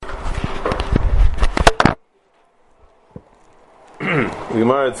The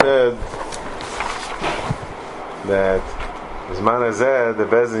Gemara said that Zman Hazeh, the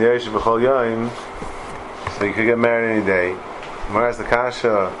Bez in Yeshiv B'chol Yom, so you could get married any day. Gemara asked the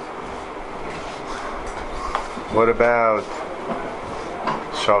Kasha, what about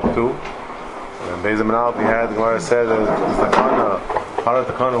Shaktu? And Beis Manalpi had, the Gemara said that the Takana, part of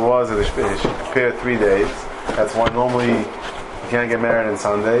the Takana was that it should prepare 3 days. That's why normally you can't get married on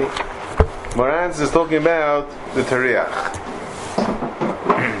Sunday. Moran is talking about the Tariach.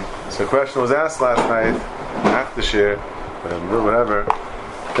 So the question was asked last night, after Shir, whatever,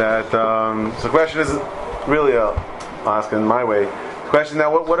 that, so the question is really, I'll ask in my way. The question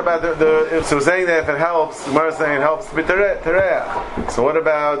now, what about the so saying that if it helps, the Gemara is saying it helps to be Tereach. So what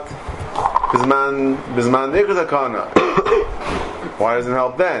about Bizman Nikud Hakana? Why doesn't it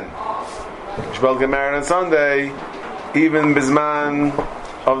help then? You should get married on Sunday, even Bizman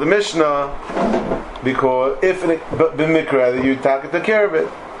of the Mishnah, because if b'mikra that you take care of it.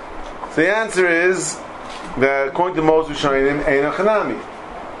 So the answer is that according to most Rishonim, ein achanami.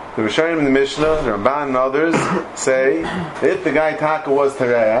 The Rishonim in the Mishnah, the Ramban and others say that if the guy taka was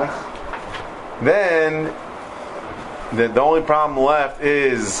tereach, then the only problem left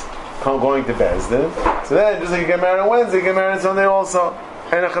is going to Bezdin. So then, just like you get married on Wednesday, you get married on Sunday also.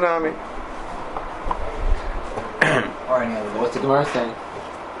 Ein achanami. Or any other. What's the Gemara saying?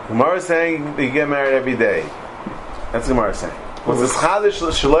 The Gemara is saying that you get married every day. That's the Gemara saying. What's the Chadash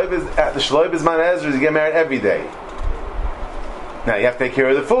the Shaloi Bizman Ezra is you get married every day. Now you have to take care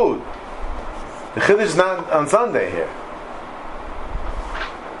of the food. The Chiddush is not on Sunday here.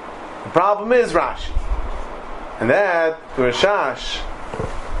 The problem is Rashi. And that, the Rashash,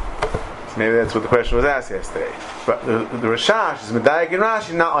 maybe that's what the question was asked yesterday. But the Rashash is Medayik and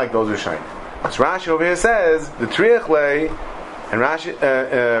Rashi, not like those Rishonim. So Rashi over here says, the Triach lay, and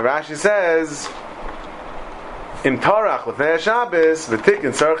Rashi says, Im Tarach l'fnei Shabbos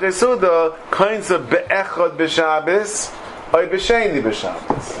v'tikin tzarchei suda kainza be'echad b'Shabbos or b'sheni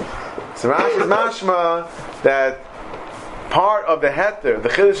b'Shabbos. So Rashi is mashma that part of the heter, the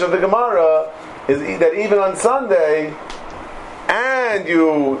chiddush of the Gemara, is that even on Sunday, and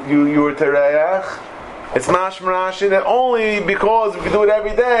you were tereach, it's mashma Rashi that only because we can do it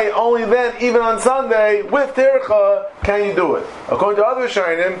every day, only then, even on Sunday, with tircha, can you do it. According to other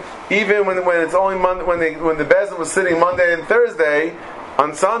Rishonim, even when it's only Monday, when the bezin was sitting Monday and Thursday,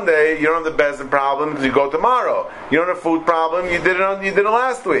 on Sunday you don't have the bezin problem because you go tomorrow. You don't have food problem. You did it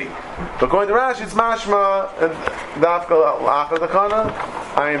last week. But according to Rashi, it's mashma and dafka achad takana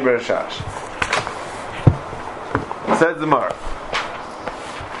ayin b'Rashash. Said the Gemara.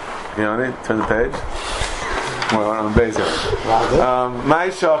 You know, turn the page. Well, on the base here. My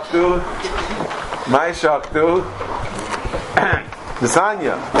shaktu, the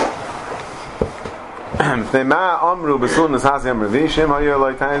Sanya. Tema Amru Besun Nasasiam Revishim. Hayo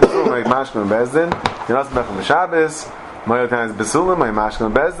Loi Tayin Besul May Mashkan Bezdin. Yinas Bechem B'Shabbos. Mayo Tayin Besulim May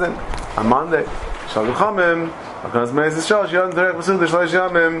Mashkan Bezdin. On Monday, Shalu Chamim. Because Meis is Shosh Yom Terech Besul D'Shlosh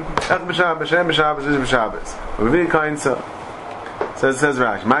Yomim. Ech B'Shabbos, Shem B'Shabbos, Ish B'Shabbos. Revi Kainsa. Says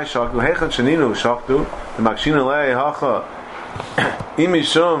Rashi, my shaktu hechad sheninu shaktu the makshina lei hacha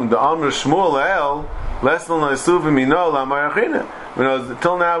imishum the amr shmuel el less than leisuv mino la marachina.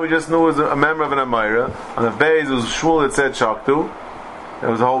 Till now we just knew it was a member of an Amira. On the base it was Shmuel that said shaktu.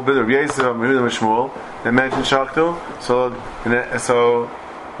 There was a whole bit of Yesef of Shmuel that mentioned shaktu. So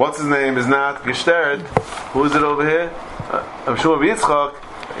what's his name is not Geshteret. Who is it over here? Shmuel Yitzchak.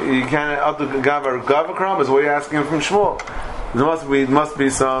 You can't out the Gavakram is what you're asking him from Shmuel. There must be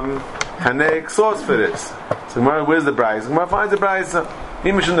some Hanek source for this. So Gemara, where's the Bryce? Gemara finds the Bryce.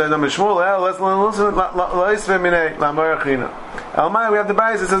 We have the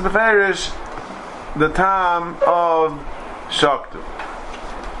Bryce. It says Beferish, the time of Shaktu.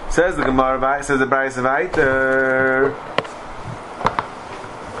 Says the Gemara. Says the Bryce of Eiter.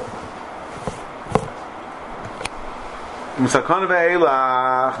 Musakon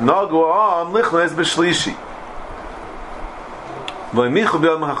ve'elach nagu am lichnes b'shlishi. V'imichu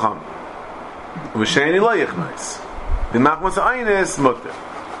b'yad machacham. V'sheini lo yichnes. V'machmas ha'aynes mutter.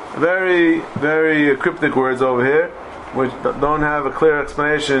 Very, very cryptic words over here, which don't have a clear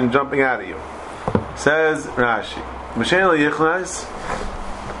explanation jumping out at you. Says Rashi. V'sheini lo yichnes.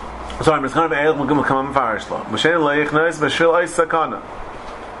 Sorry, Musakon ve'elach m'gum kamam farishla. V'sheini lo yichnes v'shil ois sakana.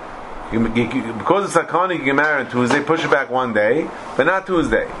 Because it's sakana, you can get married on Tuesday, push it back 1 day, but not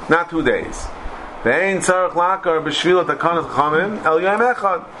Tuesday, not 2 days. Ve'ein tzarech lakar b'shvil takanat chamim el yom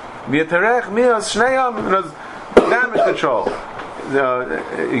echad v'yeterech mias shnei yom. Damage control.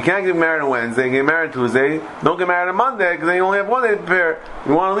 You can't get married on Wednesday, you get married on Tuesday, don't get married on Monday because then you only have 1 day to prepare.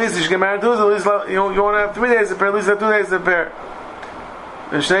 You want at least, you should get married on Tuesday, at least you want to have 3 days to prepare, at least have 2 days to prepare.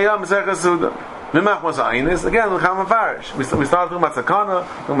 and Shnei Yom Mesechah Suda. Mimach was Einis. Again, L'cham Farish. We started talking about Sakana,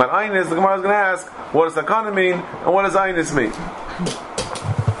 talking about Einis. The Gemara is going to ask, what does Sakana mean, and what does Einis mean?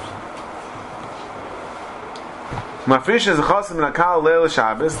 Mafrish is a Chosim in Akal Leil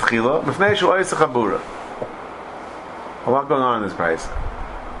Shabbos, Tchila, Mifnei Shu Ois Chabura. A lot going on in this price.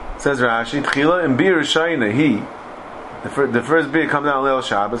 Says Rashi, Tchila and Bir Shayna, he, the first beer comes down Leil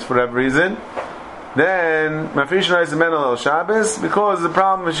Shabbos for whatever reason. Then Mafrish is the men Leil Shabbos because the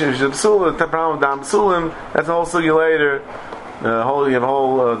problem is Psula, the problem with Dam Psulim. That's a whole sugi later. You have a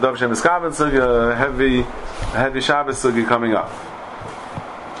whole Dov Shem Eskaven sugi, heavy Shabbos sugi coming up.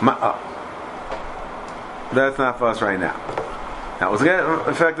 That's not for us right now. Now, was again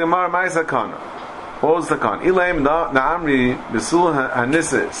affecting Mara Mai Sakana. What was the Sakana? Ilaim Na'amri Besul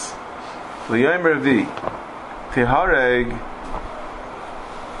Hanisis L'Yom Revi Tihareg.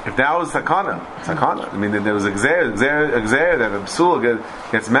 If that was Sakana. I mean, there was a Gzer that if Besul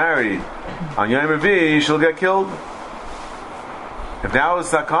gets married on Yom Revi, she'll get killed. If that was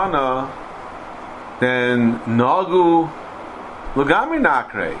Sakana, then Nagu Lugami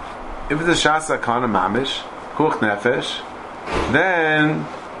Nakre. If it's a Shas Sakana Mamish, Kuch Nefesh, then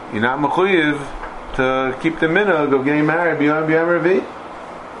you're not mechuyev to keep the minhag of getting married beyond B'yam Revi.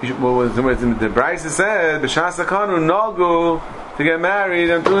 The Brisa said, B'Shas Sakana Nagu to get married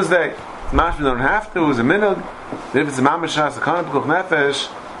on Tuesday. Mashma don't have to, it's a minhag. If it's a Mamish Shas Sakana Kuch Nefesh,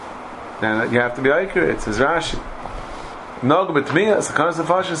 then you have to be accurate. It says Rashi. Nagu B'Tmiyah, Sakana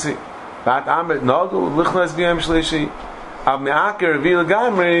Sefashasi. Bat Amit Nagu, Lichnas B'yam Shlishi. Av me'aker v'il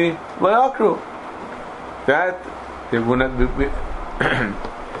gamri lo'akru. That they were not.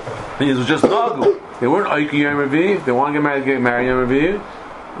 It was just nagu. They weren't oiki yom revi. If they want to get married yom revi,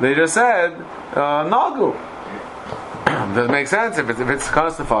 they just said nagu. Doesn't make sense if it's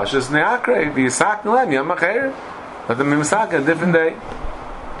constant fash. Just ne'akre v'yisak nilem yom acher. Let them be misak a different day.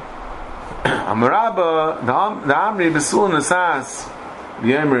 Amaraba the amri besul nesas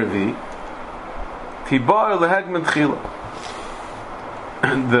yom revi tibar lehegmen tchila.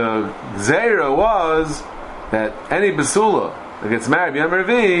 The Zera was that any Basula that gets married Yom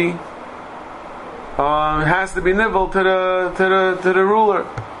Revi has to be nivell to the ruler,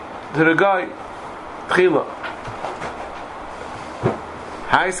 to the guy. Tchila.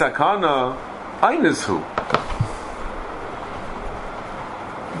 Hai Sakana Einishu.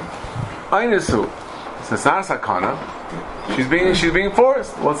 It's not Sakana. She's being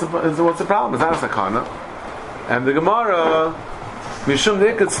forced. What's the problem? It's not Sakana. And the Gemara Mishum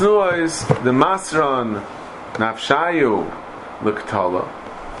Dikat Snuais the Masran Nafshayu Luktala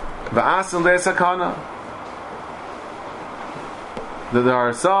Va'asil De Sakana. There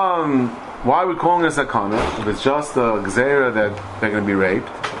are some. Why are we calling it Sakana? If it's just a Gzera that they're going to be raped.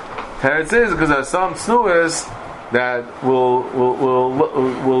 Teretz is because there are some Snuais that will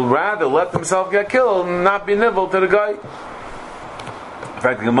rather let themselves get killed and not be nivell to the guy. In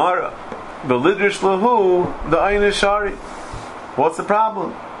fact, the Gemara, the Lidrish Lahu, the Einish Shari. What's the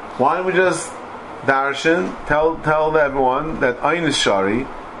problem? Why don't we just darshan tell everyone that Einish Shari,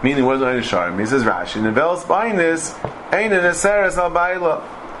 meaning what does Einish Shari mean? He says Rashi, Nevelis Bainis, Einin Eseres Al Baila.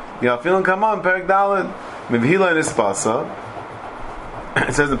 Yafilin Kaman, Perik Dalid, Mivhila Nispasa.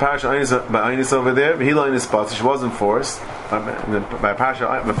 It says in the Parasha Einis over there, Mivhila Nispasa, she wasn't forced. By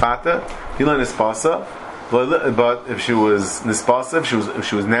Parasha Mefata, Mivhila Nispasa. But if she was Nispasa, if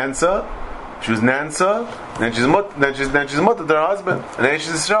she was Nansa, then she's mutter to her husband. And Eish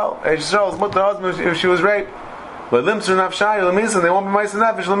Yisrael is mutter to her husband if she was raped. But Limser Nafshai Lamisa, they won't be Maisa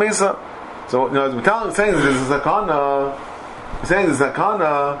Nefesh Lamisa. So we're saying this is Zakana. We're saying this is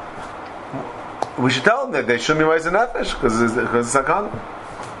Zakana. We should tell them that they shouldn't be Maisa Nefesh because it's Zakana.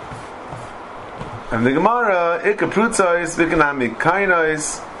 And the Gemara Ikaprutza is Vikanami Kaina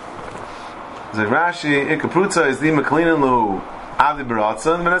is like Rashi Ikaprutza is the Maklinin Lu. If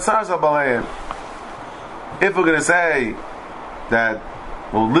we're going to say that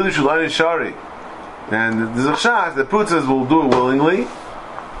literally shari, then there's a shot that Prutzas will do it willingly,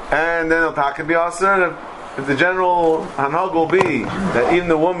 and then it'll be also if the general hanhag will be that even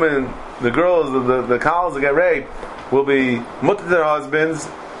the woman, the girls, the cows that get raped will be mutter to their husbands.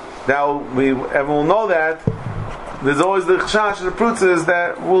 Everyone will know that. There's always the chash of the prutzas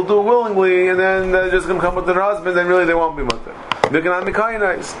that will do it willingly, and then they're just going to come with their husbands, and really they won't be mutter. They're going to be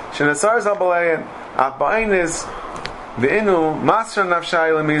kainais. Shenasar zabalayan atbainis ve'inu masra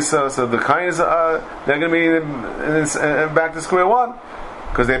nafshay lemisa. So the kainais they're going to be back to square one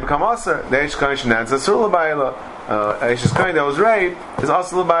because they become aser. The eish kain shenanza sur l'bayla. Eish kain that was raped is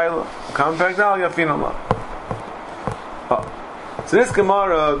aser l'bayla. Come back now, yafinallah. So this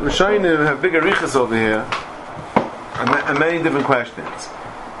Gemara, Rishonim have bigger riches over here. And many different questions.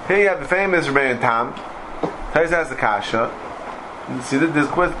 Here you have the famous Rebbein Tam. Taisus has the kasha. See,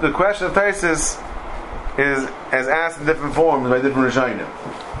 the question of Taisus is as asked in different forms by different Rishonim.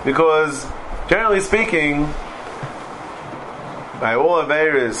 Because, generally speaking, by all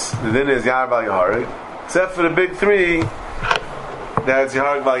Averis, the din is Yahar Val Yaharig, except for the big three, that's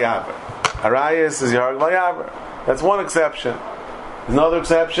Yaharig Val Yahaver. Arayis is Yaharig Val Yahaver. That's one exception. There's another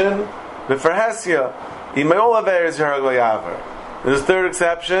exception, the Ferhesia, Imayol Averis Yaharig Val Yahaver. There's a third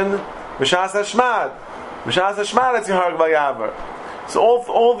exception, B'Shas HaShmad. B'Shas HaShmad, it's Yaharig Val Yahaver. So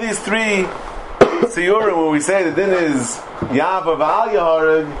all these three Siyurim, when we say the din is Yahaver Val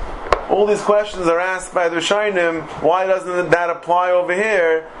Yaharig, all these questions are asked by the Rishonim. Why doesn't that apply over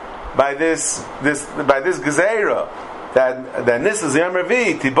here by this Gezerah? That this is Yom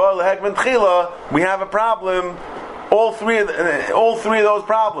Revi, Tibor Lehegman Tchila, we have a problem. All three of those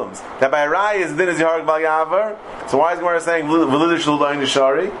problems. That by Rai is din is Yaharig Val Yahaver. So why is Gemara saying V'lidish L'Dayin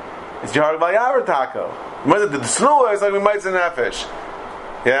Nishari? It's Yaharig Val Yahaver Tako. The Snua is like we might say Nefesh.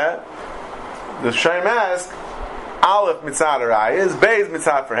 Yeah? The Shem ask, Aleph Mitzad Arayis, Beis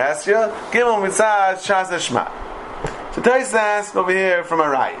Mitzad Ferhesia, Gimel Mitzad Shas Hashma. So Tais asked over here from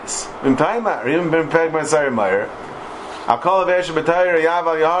Arayis. Bim Taima, Rim Bim Peg Mansari Meyer. I'll call a version B'Tayr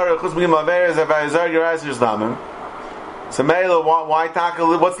Yaval Yahara Chus B'Gim Averes Avayazar Yerayis Yislamim. So Mela, why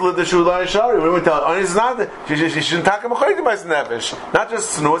tackle? What's the Shulai Shari? What do we tell? It's not that she shouldn't tackle Mechayit Ma'is Nefesh. Not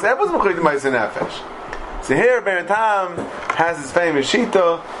just Snus, everyone's Mechayit Ma'is Nefesh. So here, Rebbein Tam has his famous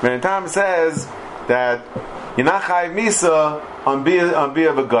shita. Rebbein Tam says that you're not chayiv misa on bia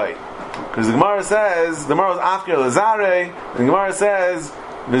of a guy, because the Gemara says the Gemara is after Lazare, and the Gemara says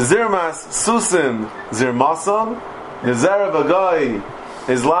the zirmas susim zirmasam. The zer of a guy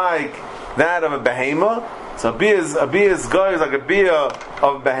is like that of a behema. So a bia's guy is like a bia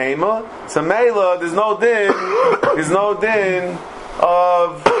of behema. So Mela, there's no din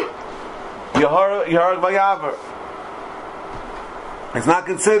of Yaharig Val Yahaver. It's not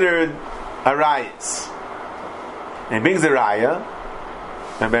considered a rayas. And it brings a raya,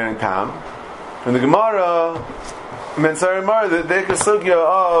 Rebbein Tam, from the Gemara, Mensari Mar, the Dekasugya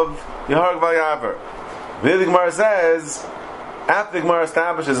of Yaharig Val Yahaver. The Gemara says, after the Gemara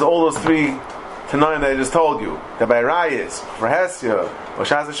establishes all those three Tanaim that I just told you, that by rayas, for Hesia, or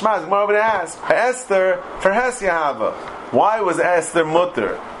Shas Hashmaz, the Gemara would ask, Esther, for Hesia Hava. Why was Esther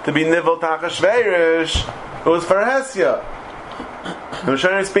mutter to be nivel takashveirish? It was for Hesia. And we're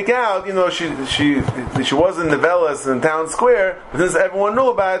trying to speak out, she wasn't nivelis in the town square, but since everyone knew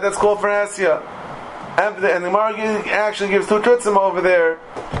about it, that's called for Hesia. And the Gemara actually gives two trutzim over there.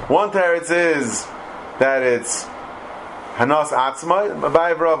 One teretz is that it's Hanas Atzmai,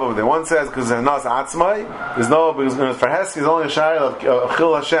 Abaye Rav over there. One says because Hanas Atzmai, because for Hesia is only a shayla of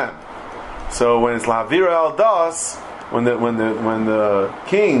Chil Hashem. So when it's Lavira al Das, when the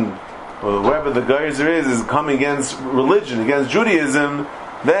king or whoever the geyser is coming against religion, against Judaism,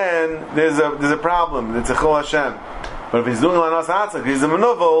 then there's a problem. It's a Chil Hashem. But if he's doing Lanas Atzak, he's a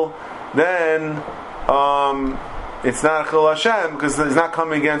Menuvel, then it's not a Chil Hashem because he's not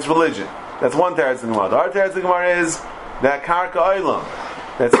coming against religion. That's one teretz in the Gemara. The other teretz in the Gemara is that Karka Olam.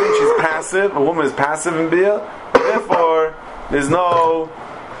 That since she's passive, a woman is passive in Bia, therefore there's no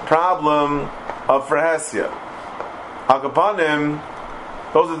problem of Frehesia. Akapanim,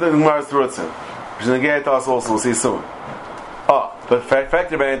 those are the Gemara's Trutzim, which is going to get to us also, we'll see soon. But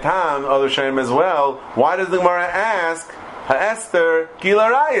effective by time, other Shem as well, why does the Gemara ask, Ha'ester,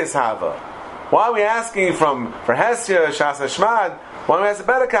 Gila Rayas Hava? Why are we asking for Hesia, Shas Hashmad? Why don't we ask a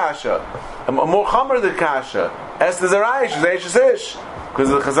better kasha? A more chamer the kasha. Esther's a Raya, she's Eishes Ish. Because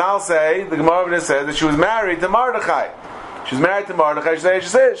the Chazal say, the Gemara says that she was married to Mordechai. She's married to Mordechai, she's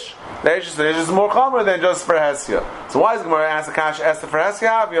Eishes Ish. The Eishes Ish is more chamer than just for Hesia. So why is the Gemara ask the kasha Esther for Hesia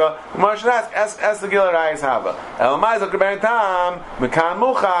Havia? The Gemara should ask Esther Gila Rayas Hava. Elamai Zok Rebbein Tam, Mekan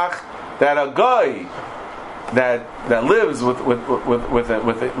Muchach, that a guy that lives with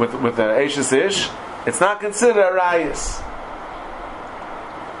the Eishes Ish, it's not considered a Rayas.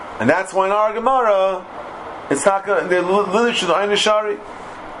 And that's why in our Gemara, it's not going. They literally should Ein Shari.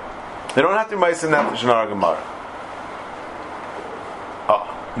 They don't have to be Ma'aser Nefesh in our Gemara.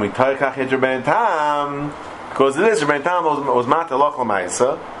 We Taikach Rebbein Tam, because it is Rebbein Tam was Mata Loch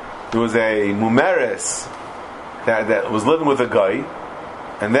L'Ma'aser. There was a Mumeres that was living with a guy,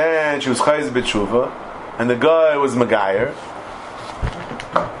 and then she was Chayz B'Tshuva, and the guy was Megayer.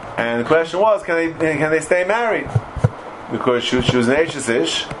 And the question was, can they stay married? Because she was an Eishes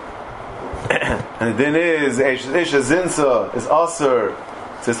Ish. And the din is Eishes Ish Zinsa is Aser.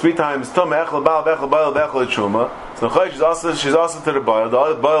 It says 3 times Tum Echel Baal Vechel Baal Vechel Shuma. So she's also to the Baal. The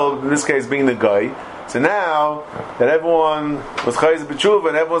other Baal in this case being the guy. So now that everyone was chayz b'tshuva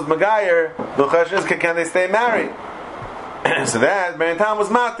and everyone was magayer, the question is, can they stay married? So that Bein Tam was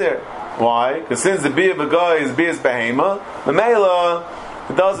matir. Why? Because since the bia of a guy is bias behema, the mela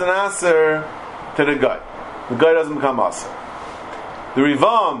it doesn't answer to the guy. The guy doesn't become asa. The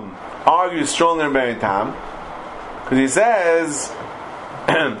Rivam argues stronger in Bein Tam because he says.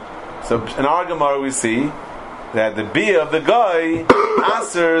 So in our Gemara we see that the bia of the guy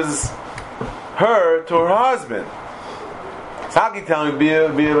answers her to her husband. So how can you tell me bia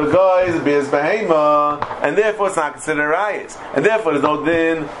of a guy is bia is behema, and therefore it's not considered rayis, and therefore there's no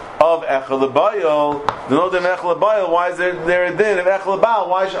din of echel lebayil. There's no din of echel lebayil. Why is there a din of echel lebal?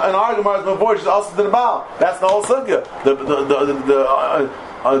 Why in our Gemara is before she's also din about? That's the whole sugya.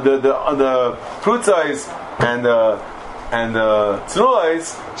 The fruit size and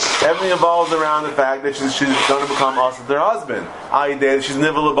tzurais, everything evolves around the fact that she's going to become also their husband. I.e., that she's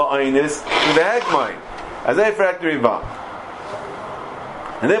nivel ba'aynis to the hegmine. As a factory Rivam.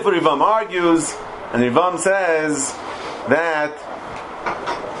 And therefore Rivam argues, and Rivam says that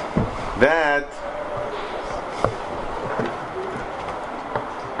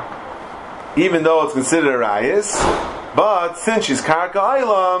even though it's considered a rayis, but since she's karka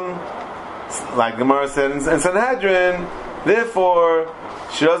aylam, like Gemara said in Sanhedrin, therefore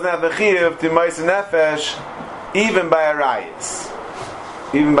she doesn't have the chiyuv to ma'aser nefesh even by a rayis.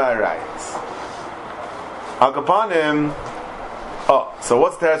 Even by a rayis. Akapanim. Oh, so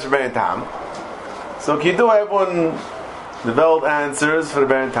what's the teretz for Bein Tam? So Kidu, everyone developed answers for the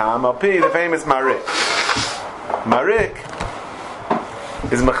Bein Tam. Al Pi, the famous Marik. Marik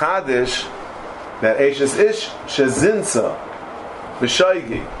is machadish that Eishes Ish Shezinsa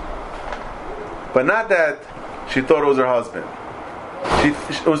B'Shoigi, but not that she thought it was her husband.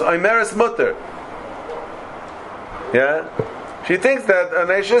 It was Oimeres Mutter. Yeah, she thinks that an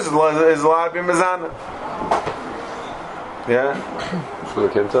Eishes is allowed to be Mizana. Yeah. For the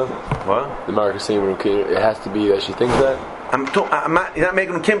Kimta? What? The Marcus it has to be that she thinks that? I'm not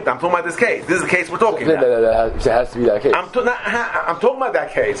making them Kimta. I'm talking about this case. This is the case we're talking about. It has to be that case. I'm talking about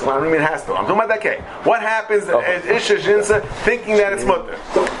that case. Well, I don't mean it has to. I'm talking about that case. What happens is Isha Jinsa thinking that it's mutter.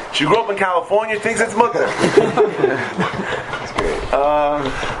 She grew up in California, thinks it's mutter. That's great.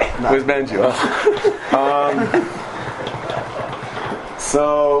 Where's Benji?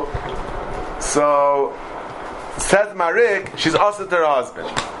 So says Marik, she's also to her husband.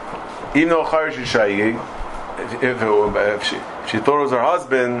 Even though Charish is Shaygig, if she thought it was her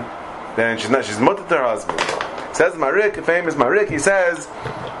husband, then she's not. She's mutter to her husband. Says Marik, the famous Marik, he says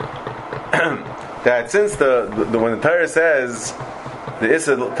that since when the Torah says the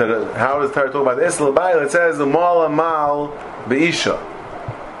Issa, how does the Torah talk about the Issa l'bayil? It says the mal amal be'isha,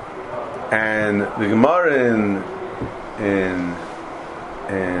 and the Gemara in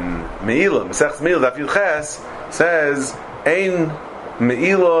Meila, Masechus Meila, Daf Yud Ches, says ein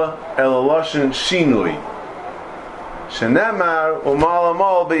Meila el lashon shinui. Shenemar umal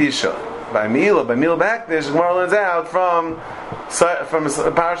amal be'isha. By Meila B'Hakdish, Gemara learns out from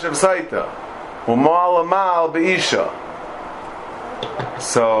a parasha of Saita. Umal amal be'isha.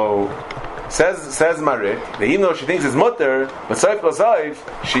 So says Marik that even though she thinks it's mutter, but Saif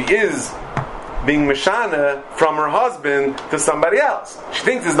she is being mishana from her husband to somebody else. She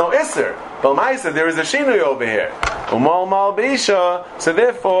thinks there's no isser. But Maisa, there is a shinui over here. Umal mal beisha, so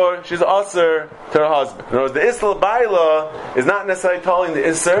therefore she's usher to her husband. In other words, the isla baila is not necessarily telling the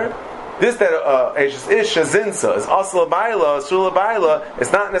isser. This that isha zinsa is asla baila, sula baila.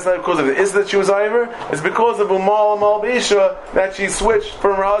 It's not necessarily because of the isser that she was over. It's because of umal mal beisha that she switched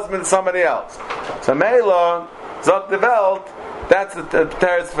from her husband to somebody else. So Meila zok develt. That's the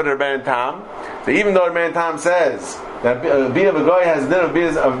teretz for the Bein Tam. So even though the Bein Tam says that bia of a guy has din of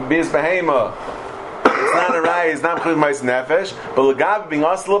bias behema, it's not a rai, it's not mechud ma'aser nefesh, but l'gav being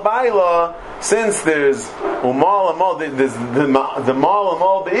asla ba'ila, since there's umal amal, there's the mal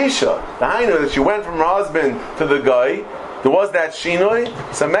amal be'isha, the hainu that she went from her husband to the guy, there was that shinoi.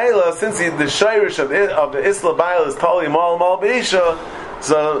 So Meila, since the shayrish of the isla ba'ila is totally mal amal be'isha,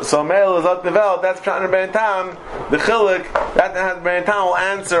 so male is not developed. That's Pshat in Bein Tam. The chilik that Bein Tam will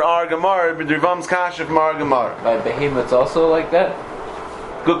answer our Gemara, but Rivam's kasha from our Gemara. By behemoth, it's also like that.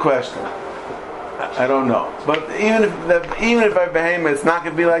 Good question. I don't know, but even if by behemoth, it's not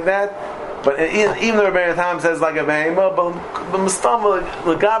going to be like that. But even though Bein Tam says like a behemoth, but mustama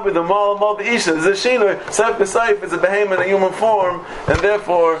l'gabi the mal the isha is a shino. Saif b'saif is a behemoth in a human form, and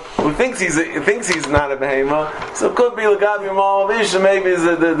therefore who thinks he's not a behemoth, so it could be l'gabi mal the isha. Maybe there's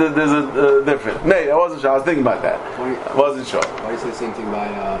a different. Maybe I wasn't sure. I was thinking about that. I wasn't sure. Why do you say the same thing by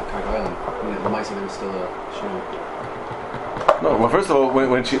Kark Island? I mean, the Maisa there was still a shino. No, well, first of all,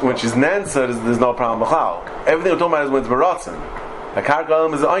 when she's nansa, there's no problem. Everything we're talking about is when it's baratzen. A karka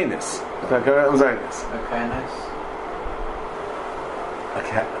is einis.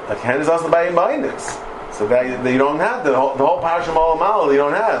 A can is also by einis. So that you don't have the whole parasha malamal. You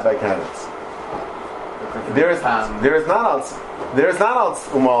don't have by canons. There is not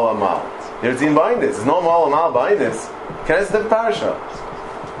umal amal. There's in bindis. There's no umal amal bindis. Can is the parasha.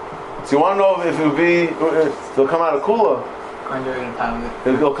 So you want to know if it will be? It'll come out of kula.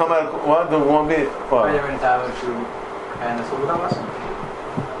 It'll come out of what? There won't be what?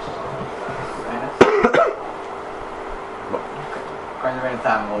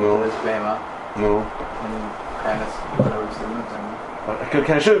 No.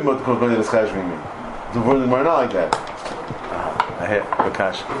 Can I show you what the cheshbon mean? The word is not like that. I hear the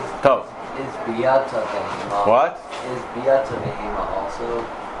cash. Top. Is biyata behema? What? Is biyata behema also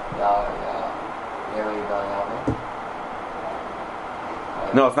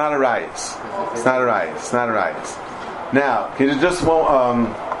No, it's not a rice. It's not a rice. Now, can you just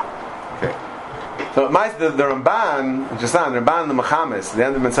okay. So, the Ramban, the Ramban the Mechamis, the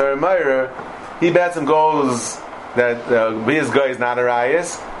end of Metzara Meir, he bets and goes that Biyas Goy is not a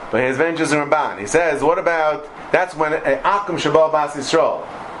rice, but his ventures in Ramban. He says, what about, that's when Akum Shabal Bas Yisrael,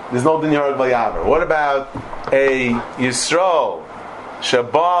 there's no Din Yorag Vayaver. What about a Yisrael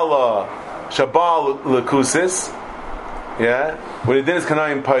Shabal Lekusis? Yeah? What he did is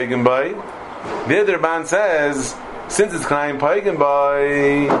Kanayim Paigin Bay. The other Ramban says, since it's Kanayim Paigin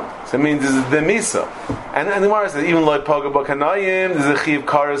Bay, so it means this is the Misa. And the Gemara says, even like Paga Bakanayim, there's a Chiv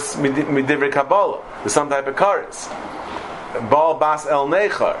Karas Midivri Kabbalah. There's some type of Karas. Baal Bas El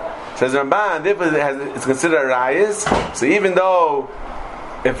Nechar. Says Ramban, it's considered a Rayas. So even though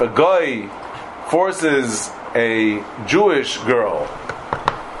if a guy forces a Jewish girl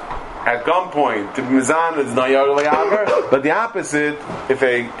at gunpoint to be mizan, it's not Yargul Yaver. But the opposite, if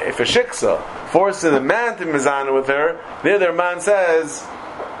a shiksa forces a man to be mizan with her, the other man says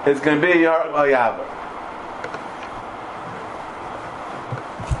it's going to be Yargul Yaver.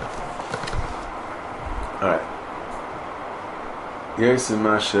 All right. Yes,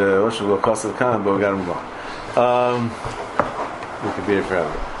 Mash. What should we go cost of time? But we got to move on. We could be here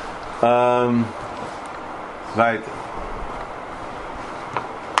forever. Right.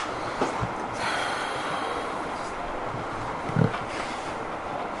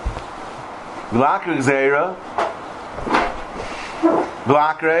 Glakre Gzeira.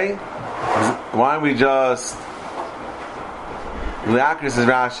 Glakre. Why don't we just. Glakre is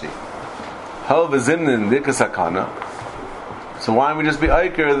Rashi. Hel v'zimnin dika sakana. So why don't we just be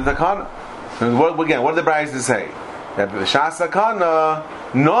Eiker the takana? Again, what did the Bryce say? That the Shas sakana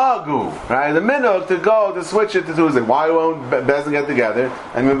nagu, right? The minhag to go to switch it to Tuesday. Why won't Bezdin get together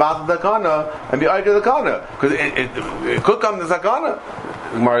and be about the takana and be Eiker the takana? Because it could come to sakana.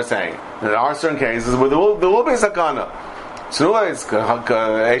 The Gemara is saying there are certain cases where there will be sakana. So it's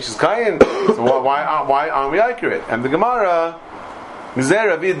Eishes Kayin. So why aren't we Eiker it? And the Gemara.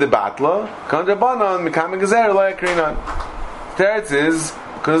 Gezerah vid the batla, kondrabanan mikam gezerah lo yakrinan. Teretz is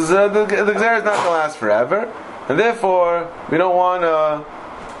because the gezerah is not going to last forever, and therefore we don't want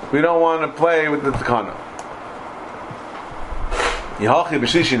to play with the takana. Yihachi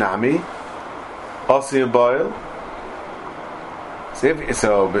b'shlishi nami, osi boil. So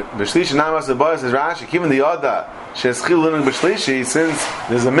b'shlishi nami osi boil says Rashi. Even the yoda she'eschil learning b'shlishi, since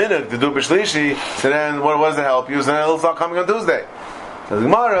there's a minute to do b'shlishi, so then what does it help you? So then it'll start coming on Tuesday. So the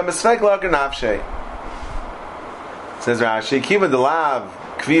Gemara, Mesfek Lakar Nafshe. Says Rashi, Kiva de Lav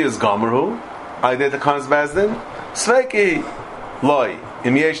Kviyas Gomerhu, I did the Khan's Bezdin, Sveki Loi,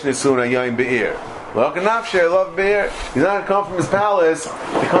 Im Yesh Nisuna Yain Be'ir. Lakar Nafshe, love Be'ir. He's not going to come from his palace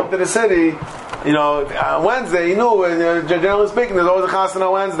to come to the city. You know, on Wednesday, you know, generally speaking, there's always a chasana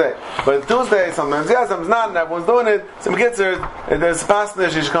on Wednesday. But Tuesday, sometimes yes, sometimes not, and everyone's doing it. Some kids are, there's a pastor,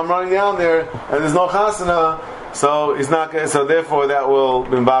 she should come running down there, and there's no chasana. So he's not. So therefore, that will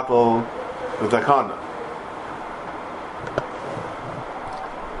be battle with takana.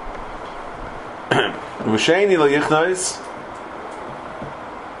 V'sheini lo yichnois.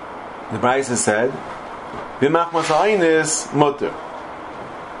 The Brisa said, "B'machmas ha'aynis mutter."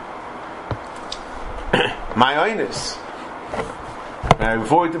 My aynis.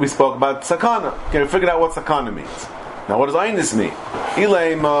 Before we spoke about sakana, okay, we figured out what sakana means. Now, what does aynis mean?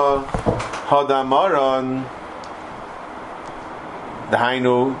 Ileima hadamaran. The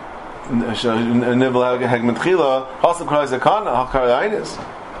Hainu Nivel Hegmentchila Hasam Krai Zakana Hakarainis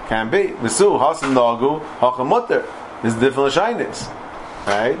can be Visu Hasam Nagu Hakamutter is different shyness,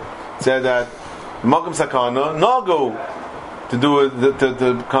 right? Said that Makam Sakana Nagu to do it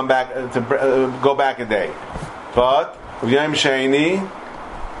to come back to go back a day, but Yom Sheni.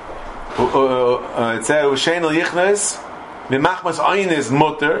 It said Ushein al Yichnes. B'machmas Ayin is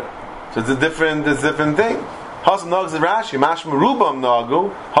mutter. So it's a different thing. Hasam Nagas Rashi. Mashma Rubam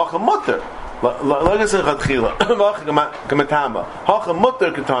Nagu. Hacham mutter. Lagas in Chatchila. Kamatama. Hacham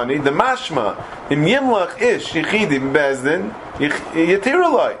mutter Katani. The Mashma im Yimlach ish Yichidi Bezdin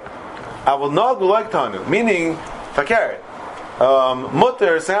Yatiralai. I will Nagu like Tanu. Meaning Fakir.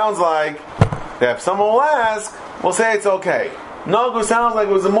 Mutter sounds like if someone will ask, we'll say it's okay. Nagu sounds like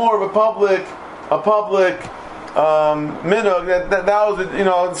it was more of a public minhag that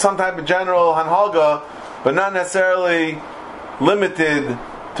was some type of general hanhaga, but not necessarily limited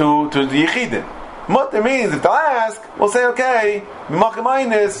to the yichidin. Mutter means if they'll ask, we'll say okay.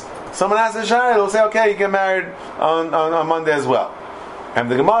 Someone asks a shayla, we'll say okay, you get married on Monday as well. And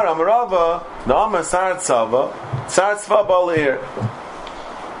the Gemara Amarava, the Amar Sartzava, Sartzva Balir.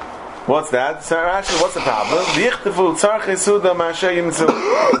 What's that? Actually, what's the problem?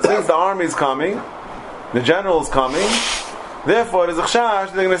 Since the army is coming, the general is coming, therefore there's a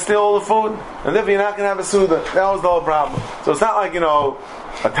chash, they're going to steal all the food, and therefore you're not going to have a suda. That was the whole problem. So it's not like, a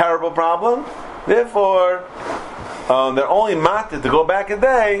terrible problem. Therefore, they're only mated to go back a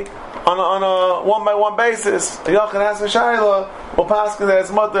day on a one-by-one basis. A yachid has a shayla, we'll pass that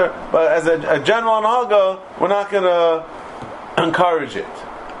it's mutter, but as a general on haga, we're not going to encourage it.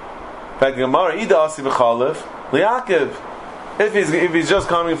 In fact, Gemara Ida Asi B'Chalif Liakiv. If he's just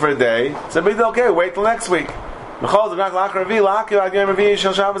coming for a day, so be okay. Wait till next week. No,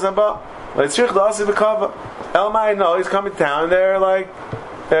 he's coming to town.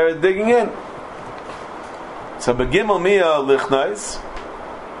 They're digging in. So Begimel Mia Lichnais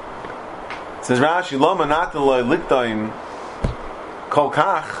says Rashi Lama Nataloi Liktaim Kol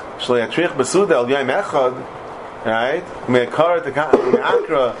Kach Shleyatrich Besuda El Yom Echad. Right? Me'akar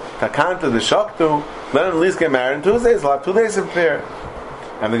me'akra takanta the shaktu. Let him at least get married on Tuesdays. He'll have 2 days of prayer.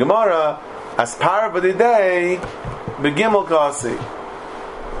 And the Gemara, as par of the day, begimel kasi.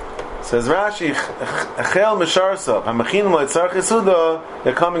 Says Rashi, Echel Misharsa, Hamachinim Leitzar Chesuda,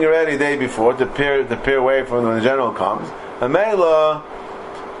 they're coming already a day before to prepare way for when the general comes. And Meila,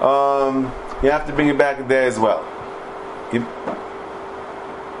 you have to bring it back a day as well.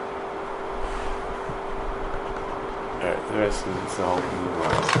 Alright, the rest is the whole thing.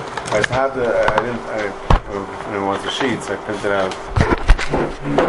 I didn't want the sheets, I printed out